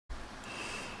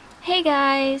Hey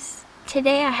guys!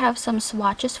 Today I have some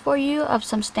swatches for you of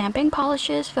some stamping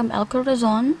polishes from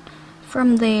Corazon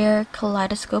from their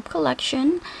Kaleidoscope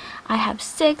collection. I have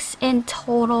 6 in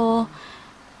total,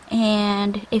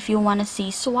 and if you want to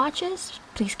see swatches,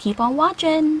 please keep on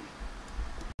watching.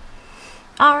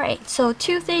 Alright, so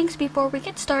 2 things before we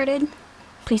get started.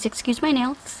 Please excuse my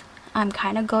nails. I'm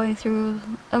kind of going through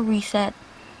a reset,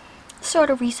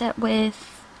 sort of reset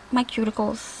with my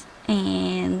cuticles,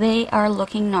 and they are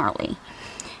looking gnarly.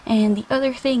 And the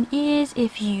other thing is,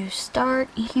 if you start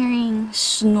hearing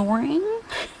snoring,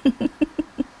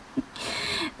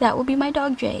 that will be my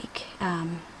dog Jake.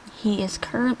 He is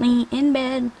currently in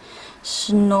bed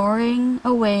snoring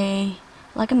away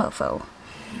like a mofo.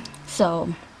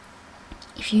 So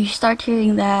if you start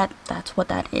hearing that, that's what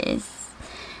that is.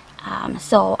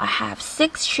 So I have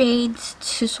 6 shades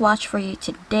to swatch for you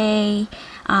today.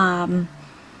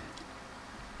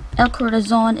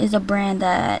 Corazon is a brand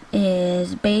that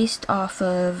is based off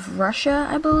of Russia,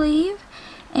 I believe,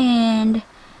 and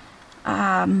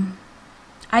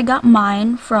I got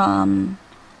mine from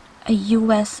a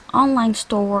US online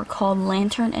store called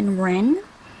Lantern and Wren.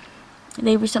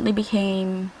 They recently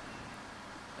became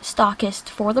stockist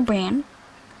for the brand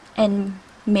and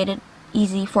made it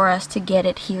easy for us to get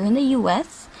it here in the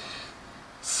US.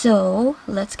 So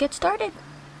let's get started.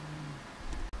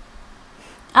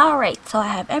 Alright, so I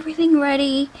have everything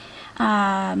ready.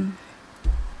 In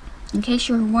case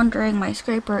you're wondering, my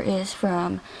scraper is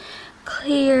from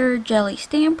Clear Jelly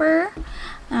Stamper.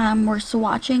 We're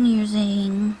swatching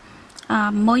using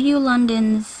Moyu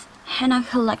London's Henna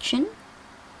Collection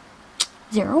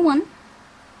 01,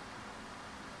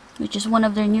 which is one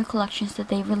of their new collections that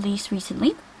they released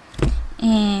recently.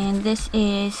 And this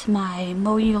is my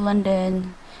Moyu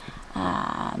London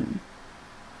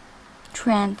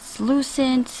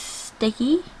translucent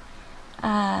sticky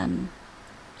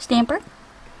stamper,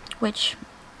 which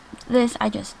I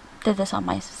just did this on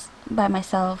by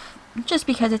myself just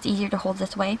because it's easier to hold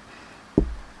this way,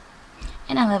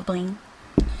 and I love bling.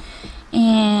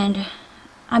 And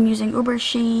I'm using Uber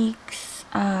Chic's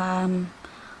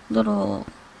little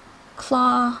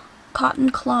cotton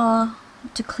claw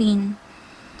to clean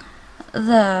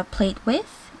the plate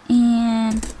with,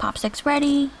 and Pop Stick's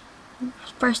ready.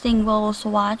 First thing we'll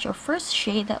swatch, or first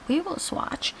shade that we will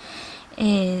swatch,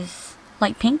 is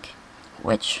light pink,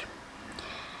 which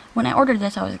when I ordered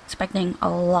this I was expecting a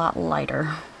lot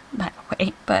lighter, by the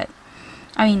way, but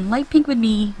I mean, light pink would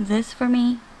be this for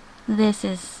me. This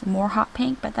is more hot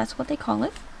pink, but that's what they call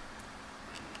it.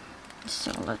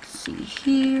 So let's see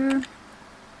here.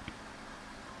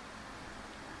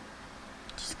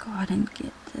 Just go ahead and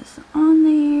get this on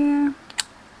there.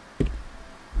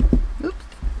 Oops.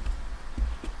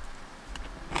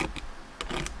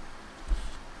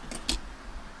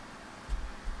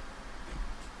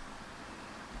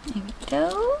 There we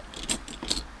go.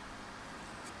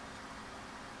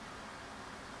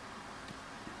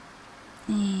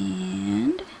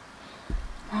 And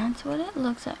that's what it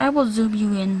looks like. I will zoom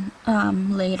you in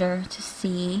later to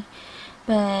see,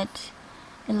 but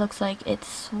it looks like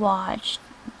it's swatched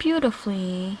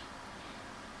beautifully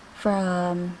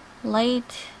from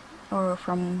light, or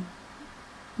from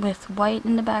with white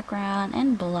in the background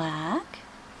and black.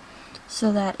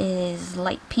 So that is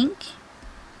light pink.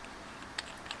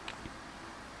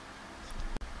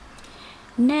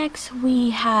 Next we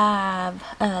have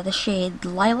the shade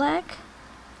Lilac.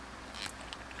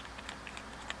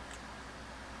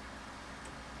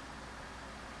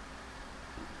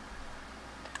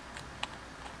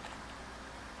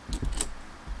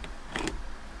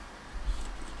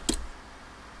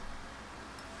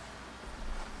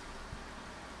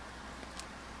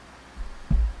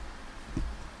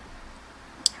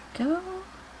 There we go.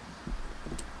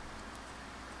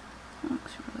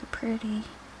 Looks really pretty.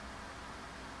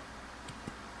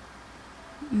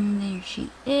 And there she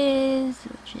is,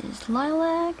 which is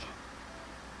Lilac.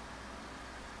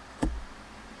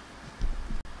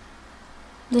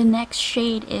 The next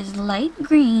shade is Light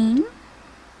Green.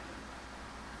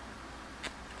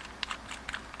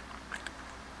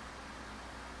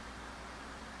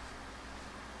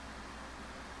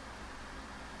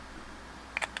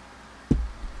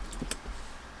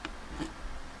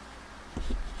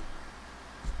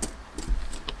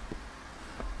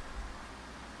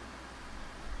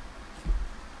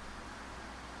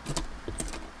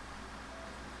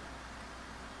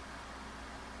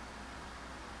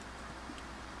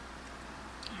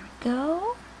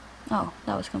 Go. Oh,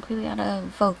 that was completely out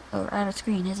of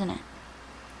screen, isn't it?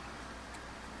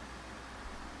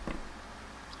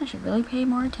 I should really pay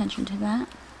more attention to that.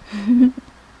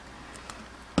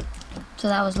 So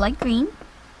that was light green.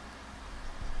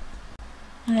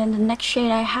 And then the next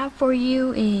shade I have for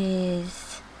you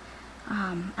is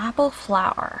Apple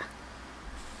Flower.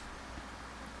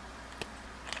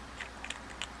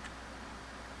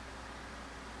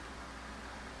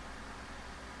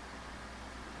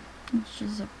 Which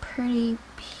is a pretty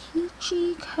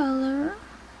peachy color.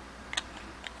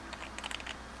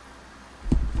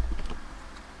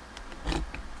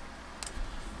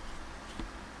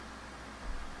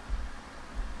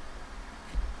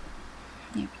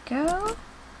 There we go.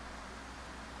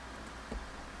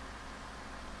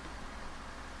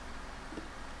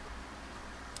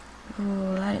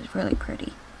 Ooh, that is really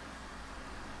pretty.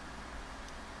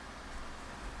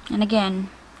 And again,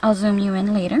 I'll zoom you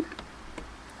in later.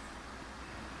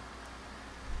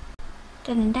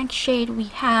 Then the next shade we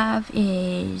have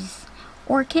is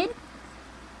Orchid.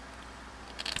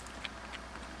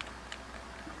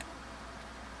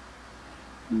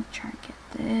 Let me try to get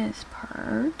this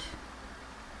part.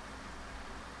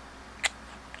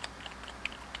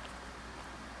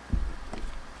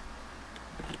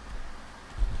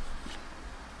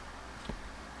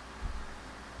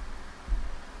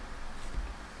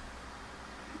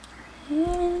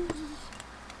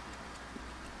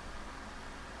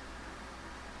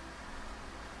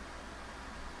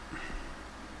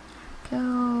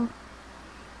 Go.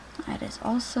 That is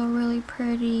also really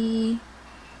pretty.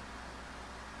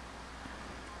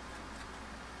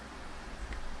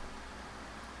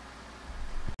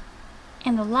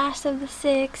 And the last of the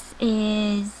 6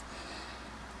 is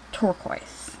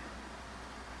turquoise.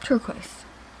 Turquoise.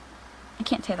 I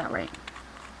can't say that right.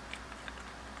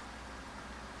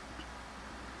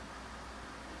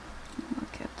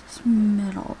 Look at this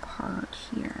middle part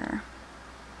here.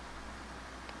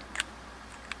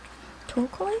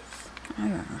 Turquoise? I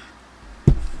don't know.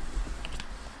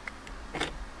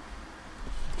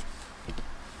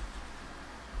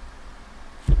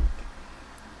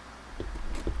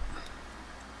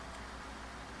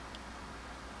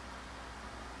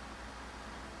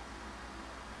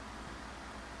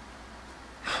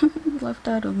 Left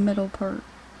out a middle part.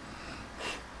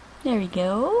 There we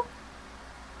go.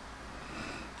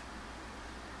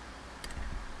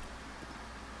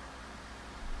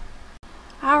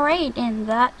 Alright, and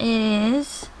that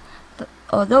is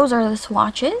those are the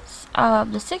swatches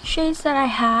of the 6 shades that I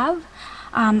have.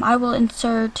 I will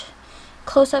insert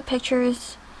close-up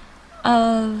pictures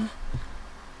of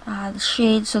the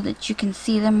shades so that you can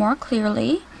see them more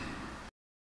clearly.